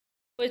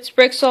It's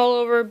Bricks All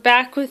Over,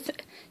 back with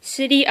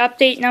City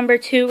Update number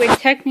 2, and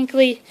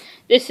technically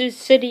this is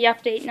City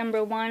Update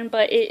number 1,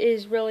 but it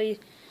is really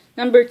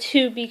number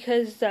 2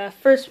 because the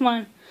first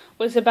one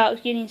was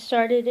about getting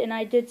started, and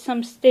I did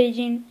some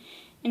staging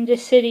in the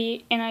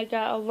city, and I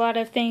got a lot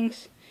of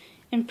things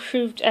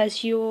improved,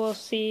 as you will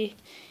see,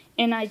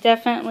 and I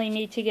definitely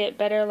need to get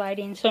better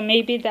lighting, so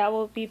maybe that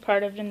will be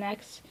part of the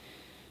next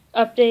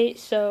update,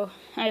 so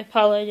I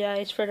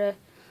apologize for the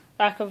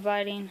lack of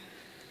lighting.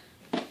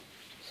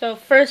 So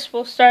first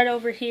we'll start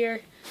over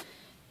here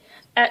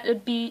at the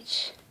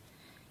beach,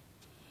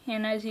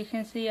 and as you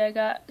can see I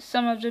got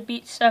some of the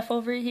beach stuff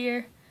over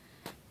here.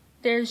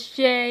 There's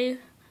Jay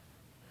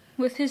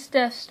with his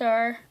Death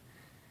Star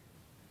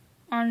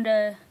on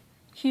the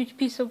huge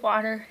piece of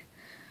water,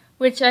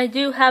 which I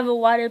do have a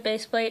water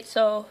base plate,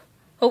 so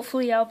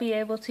hopefully I'll be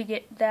able to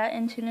get that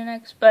into the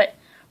next, but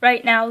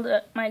right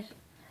now my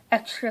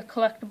extra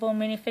collectible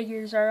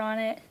minifigures are on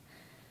it.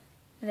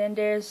 And then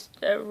there's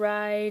the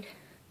ride.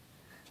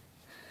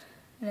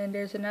 And then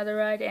there's another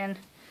ride, and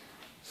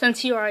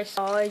since you already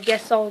saw, I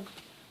guess I'll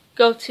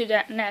go to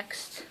that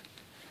next.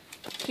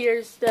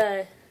 Here's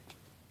the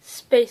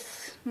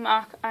space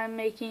mock I'm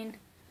making,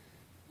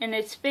 and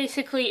it's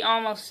basically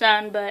almost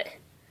done, but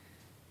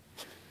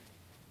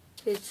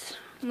it's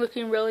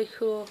looking really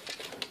cool.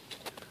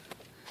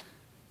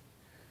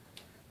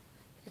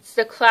 It's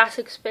the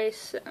classic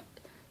space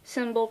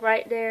symbol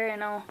right there,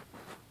 and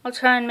I'll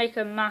try and make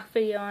a mock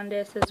video on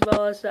this as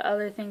well as the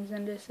other things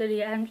in the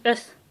city.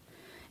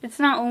 It's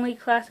not only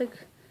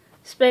classic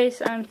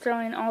space, I'm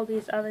throwing all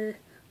these other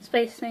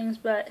space things,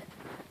 but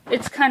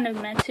it's kind of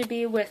meant to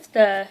be with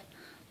the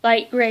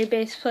light gray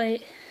base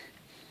plate.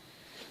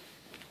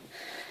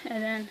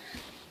 And then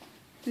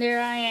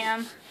there I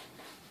am,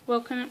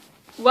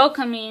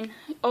 welcoming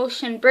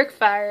Ocean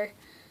Brickfire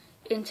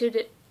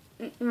into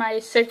my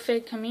Sig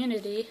Fig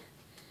community,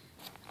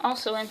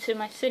 also into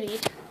my city.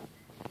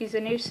 He's a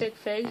new Sig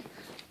Fig.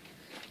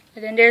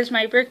 And then there's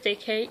my birthday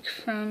cake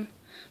from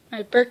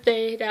my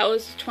birthday, that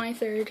was the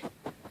 23rd.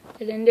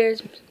 And then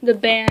there's the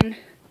band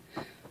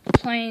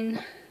playing.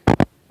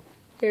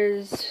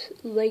 There's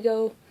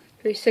Lego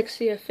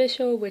 360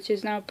 Official, which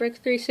is now Brick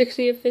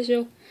 360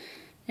 Official,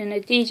 and a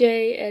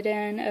DJ, and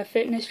then a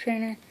fitness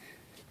trainer.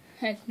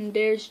 And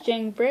there's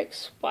Jing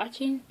Bricks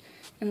watching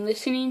and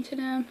listening to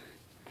them.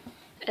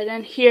 And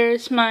then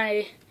here's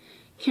my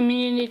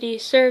community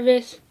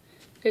service.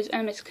 There's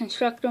Emmett's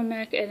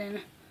Constructomech, and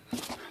then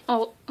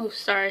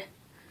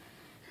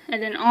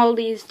and then all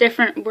these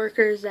different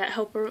workers that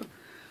help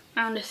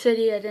around the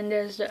city. And then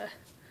there's the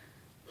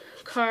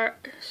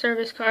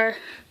service car,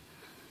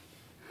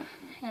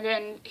 and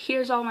then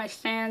here's all my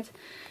stands.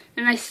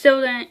 And I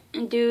still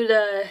didn't do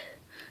the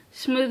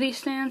smoothie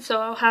stand, so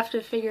I'll have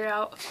to figure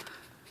out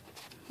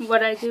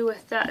what I do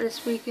with that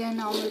this weekend.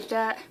 I'll move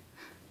that.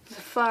 The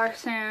flower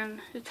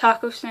stand, the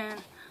taco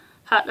stand,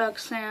 hot dog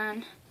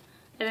stand,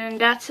 and then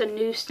that's a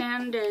new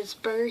stand. There's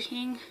Burger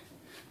King.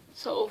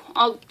 So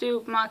I'll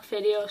do mock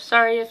video.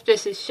 Sorry if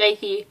this is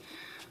shaky,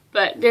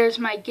 but there's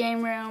my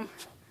game room,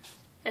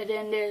 and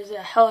then there's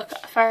a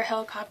fire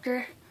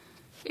helicopter,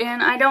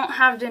 and I don't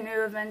have the new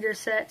Avengers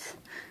sets,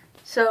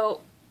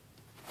 so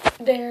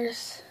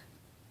there's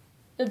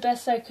the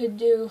best I could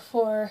do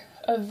for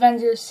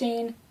Avengers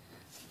scene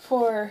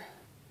for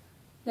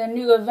the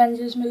new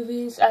Avengers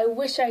movies. I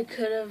wish I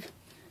could have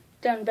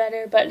done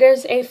better, but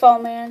there's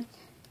AFOL Man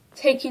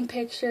taking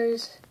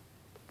pictures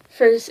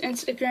for his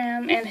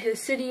Instagram and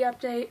his city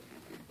update.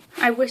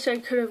 I wish I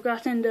could have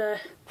gotten the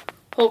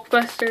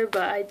Hulkbuster,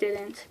 but I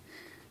didn't.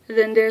 And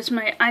then there's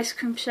my ice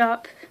cream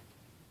shop.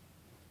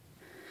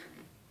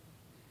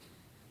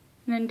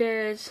 And then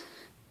there's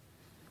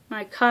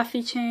my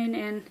coffee chain.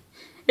 And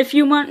if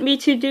you want me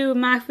to do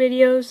mock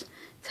videos,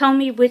 tell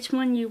me which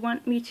one you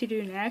want me to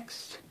do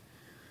next.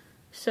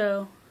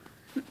 So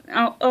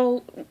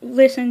I'll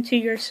listen to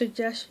your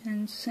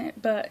suggestions,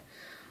 but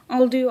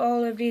I'll do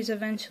all of these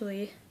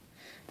eventually.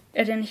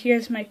 And then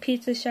here's my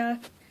pizza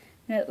shop,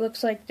 and it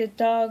looks like the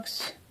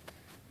dogs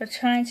are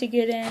trying to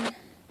get in.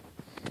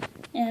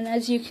 And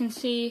as you can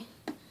see,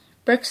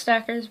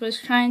 Brickstackers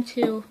was trying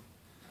to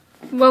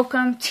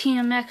welcome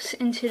TMX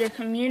into the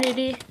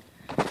community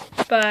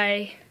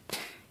by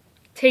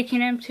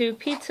taking him to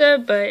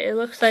pizza, but it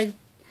looks like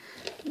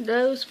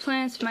those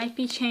plans might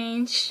be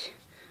changed,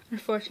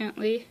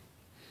 unfortunately.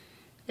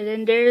 And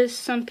then there's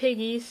some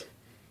piggies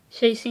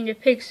chasing the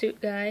pig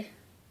suit guy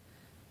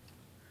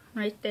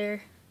right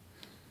there.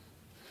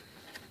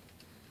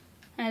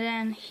 And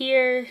then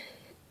here,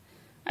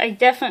 I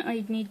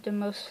definitely need the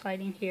most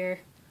lighting here.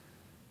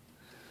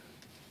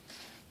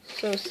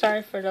 So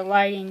sorry for the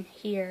lighting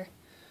here.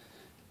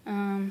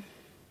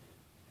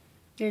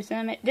 There's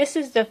Emmett. This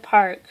is the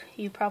park.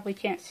 You probably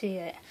can't see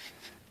it,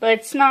 but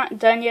it's not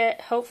done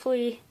yet.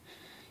 Hopefully,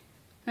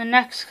 the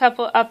next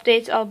couple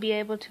updates I'll be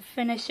able to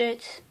finish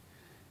it.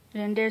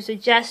 And then there's a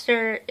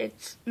Jester.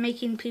 It's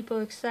making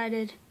people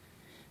excited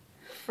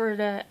for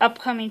the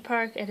upcoming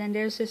park. And then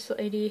there's this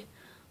lady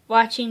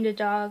watching the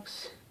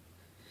dogs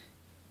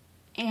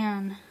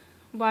and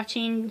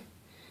watching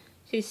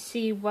to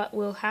see what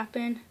will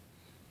happen.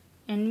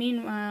 And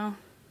meanwhile,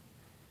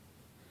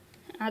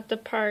 at the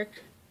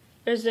park,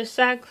 there's a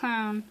sad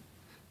clown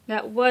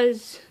that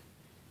was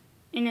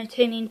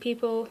entertaining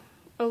people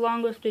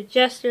along with the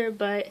jester,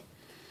 but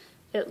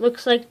it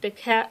looks like the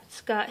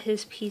cat's got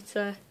his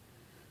pizza.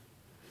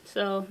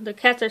 So the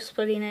cats are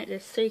splitting it.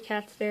 There's 3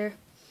 cats there.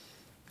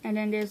 And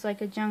then there's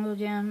like a jungle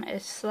gym, a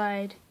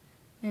slide,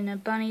 and a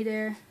bunny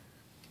there.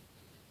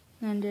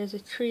 And there's a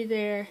tree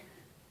there.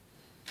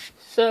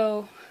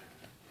 So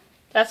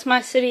that's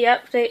my city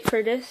update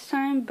for this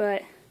time,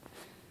 but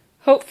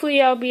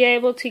hopefully I'll be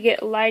able to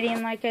get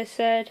lighting like I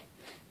said,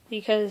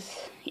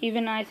 because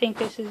even I think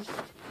this is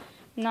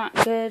not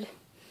good.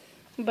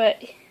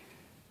 But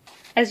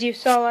as you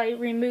saw, I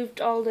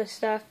removed all the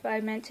stuff I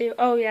meant to.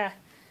 Oh yeah,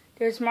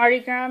 there's Mardi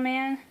Gras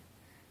Man.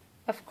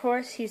 Of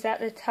course, he's at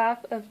the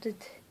top of the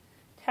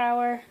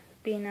tower,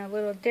 being a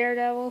little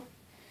daredevil.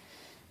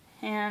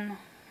 And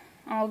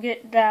I'll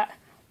get that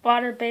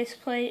water base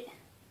plate.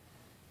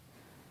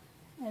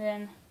 And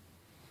then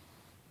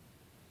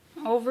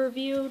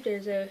overview,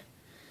 there's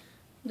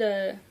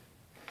the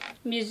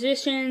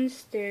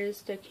musicians,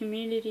 there's the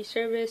community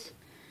service,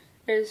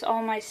 there's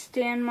all my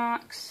stand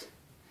mocks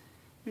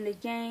in the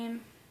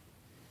game.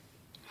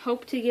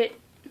 Hope to get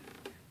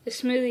the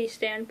smoothie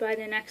stand by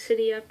the next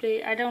city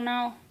update. I don't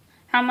know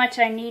how much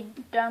I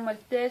need done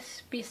with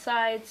this,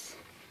 besides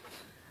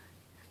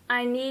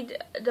I need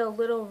the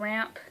little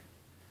ramp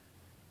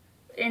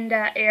in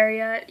that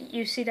area.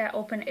 You see that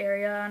open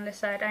area on the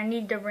side? I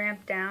need the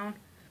ramp down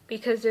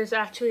because there's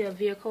actually a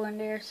vehicle in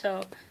there,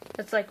 so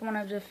that's like one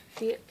of the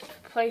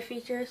play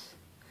features.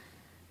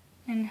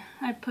 And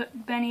I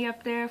put Benny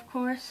up there, of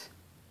course.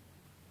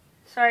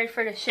 Sorry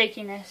for the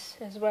shakiness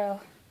as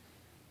well.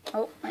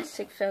 Oh, my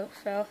sig fell.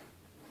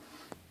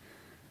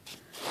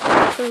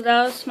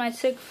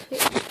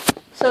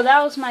 So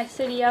that was my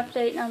city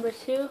update number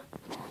 2.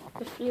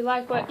 If you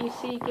like what you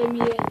see, give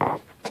me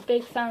a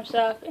big thumbs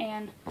up,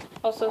 and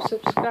also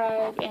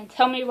subscribe, and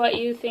tell me what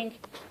you think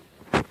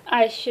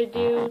I should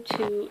do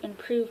to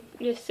improve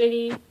this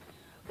city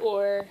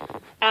or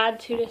add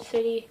to the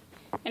city.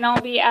 And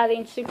I'll be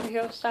adding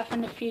superhero stuff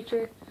in the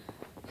future,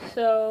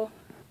 so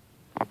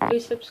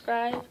please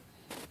subscribe,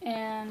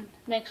 and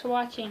thanks for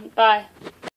watching. Bye.